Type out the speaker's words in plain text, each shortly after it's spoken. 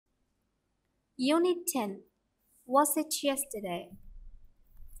Unit 10. Was it yesterday?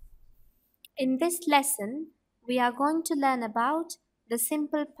 In this lesson, we are going to learn about the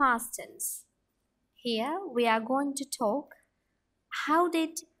simple past tense. Here, we are going to talk how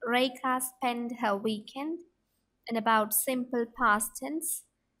did Rekha spend her weekend and about simple past tense,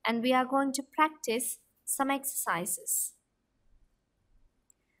 and we are going to practice some exercises.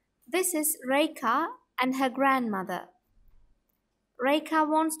 This is Rekha and her grandmother. Rekha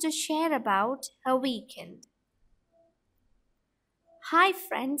wants to share about her weekend. Hi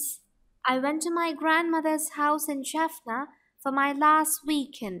friends, I went to my grandmother's house in Jaffna for my last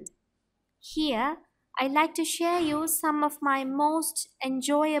weekend. Here, I'd like to share you some of my most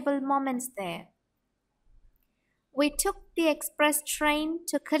enjoyable moments there. We took the express train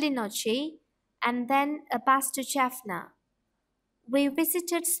to Kilinochchi and then a bus to Jaffna. We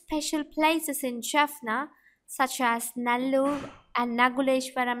visited special places in Jaffna such as Nallur and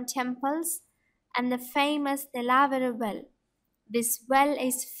Naguleshwaram temples and the famous Nilavara well. This well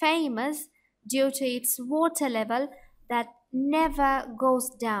is famous due to its water level that never goes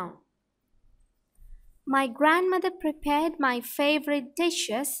down. My grandmother prepared my favorite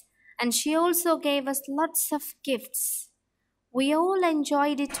dishes and she also gave us lots of gifts. We all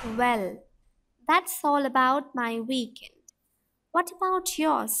enjoyed it well. That's all about my weekend. What about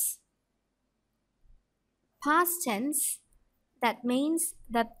yours? Past tense, that means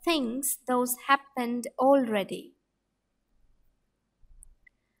the things those happened already.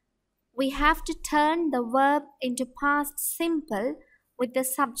 We have to turn the verb into past simple with the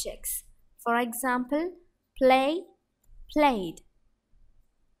subjects. For example, play, played.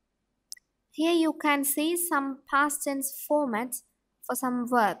 Here you can see some past tense formats for some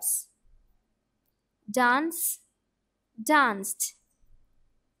verbs. Dance, danced.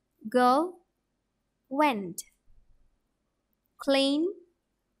 Go, went. Clean,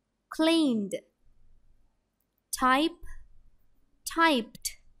 cleaned. Type,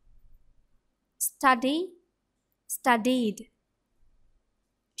 typed. Study, studied.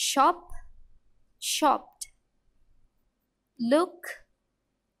 Shop, shopped. Look,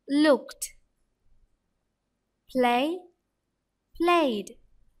 looked. Play, played.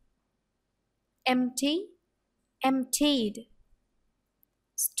 Empty, emptied.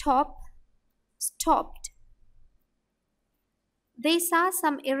 Stop, stopped. These are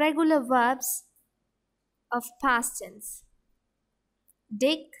some irregular verbs of past tense.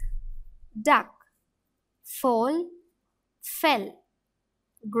 Dig, duck. Fall, fell.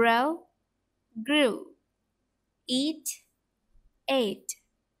 Grow, grew. Eat, ate.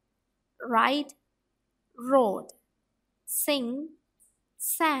 Ride, rode. Sing,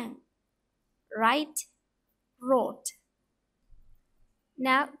 sang. Write, wrote.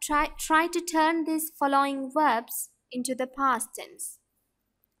 Now try to turn these following verbs into the past tense.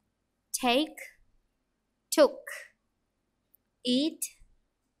 Take, took. Eat,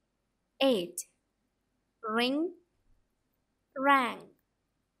 ate. Ring, rang.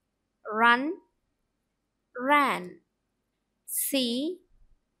 Run, ran. See,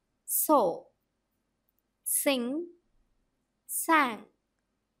 saw. Sing, sang.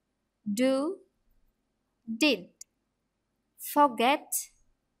 Do, did. Forget,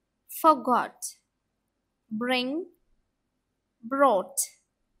 forgot. Bring, brought.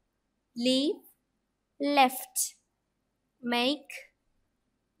 Leave, left. Make,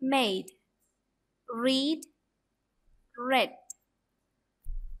 made. Read, read.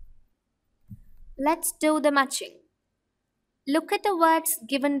 Let's do the matching. Look at the words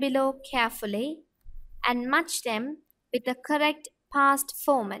given below carefully and match them with the correct past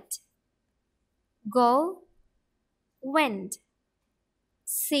format. Go, went.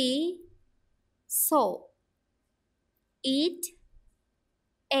 See, saw. Eat,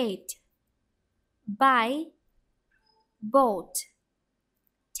 ate. Buy, bought.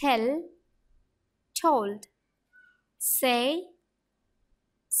 Tell, told. Say,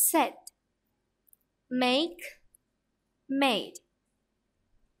 said. Make, made.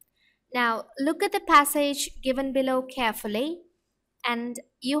 Now look at the passage given below carefully and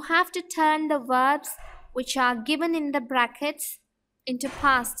you have to turn the verbs which are given in the brackets into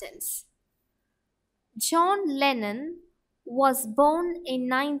past tense. John Lennon was born in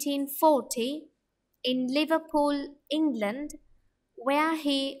 1940 in Liverpool, England, where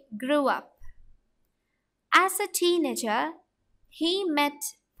he grew up. As a teenager, he met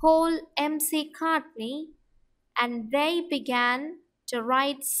Paul McCartney and they began to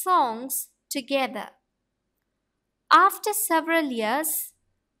write songs together. After several years,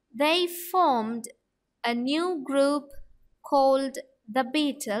 they formed a new group called the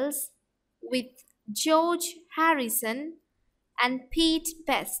Beatles with George Harrison and Pete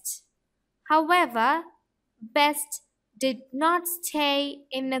Best. However, Best did not stay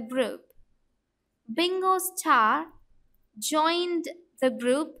in a group. Bingo Star joined the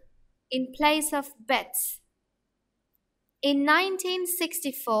group in place of Bets. In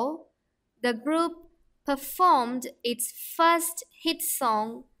 1964, the group performed its first hit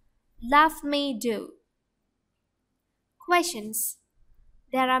song, Love Me Do. Questions.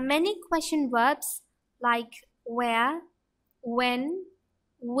 There are many question verbs like where, when,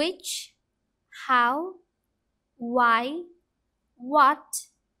 which, how, why, what,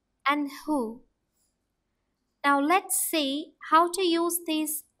 and who. Now let's see how to use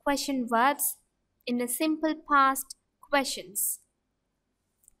these question verbs in the simple past questions.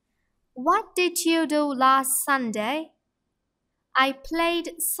 What did you do last Sunday? I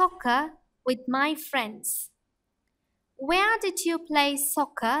played soccer with my friends. Where did you play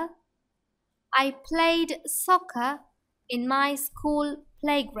soccer? I played soccer in my school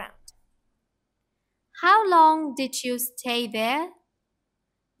playground. How long did you stay there?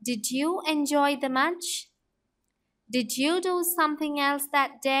 Did you enjoy the match? Did you do something else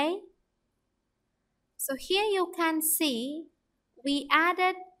that day? So here you can see we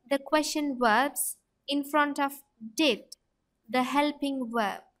added the question verbs in front of did, the helping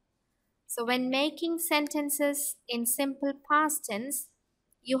verb. So when making sentences in simple past tense,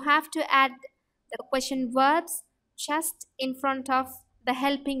 you have to add the question verbs just in front of the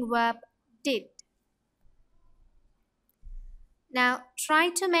helping verb did. Now try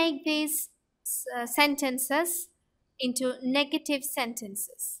to make these sentences into negative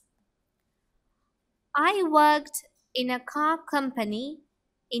sentences. I worked in a car company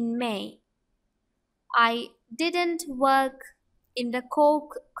in May. I didn't work in the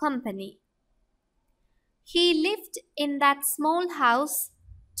Coke company. He lived in that small house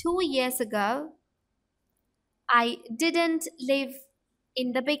 2 years ago. I didn't live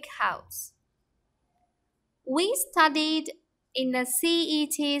in the big house. We studied in the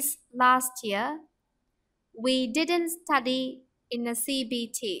CETs last year. We didn't study in the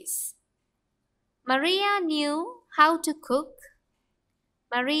CBTs. Maria knew how to cook.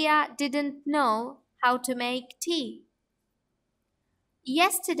 Maria didn't know how to make tea.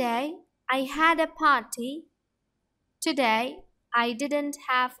 Yesterday, I had a party. Today, I didn't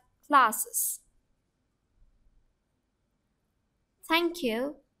have classes. Thank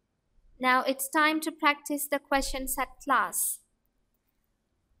you. Now it's time to practice the questions at class.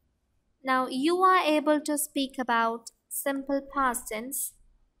 Now you are able to speak about simple past tense.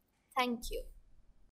 Thank you.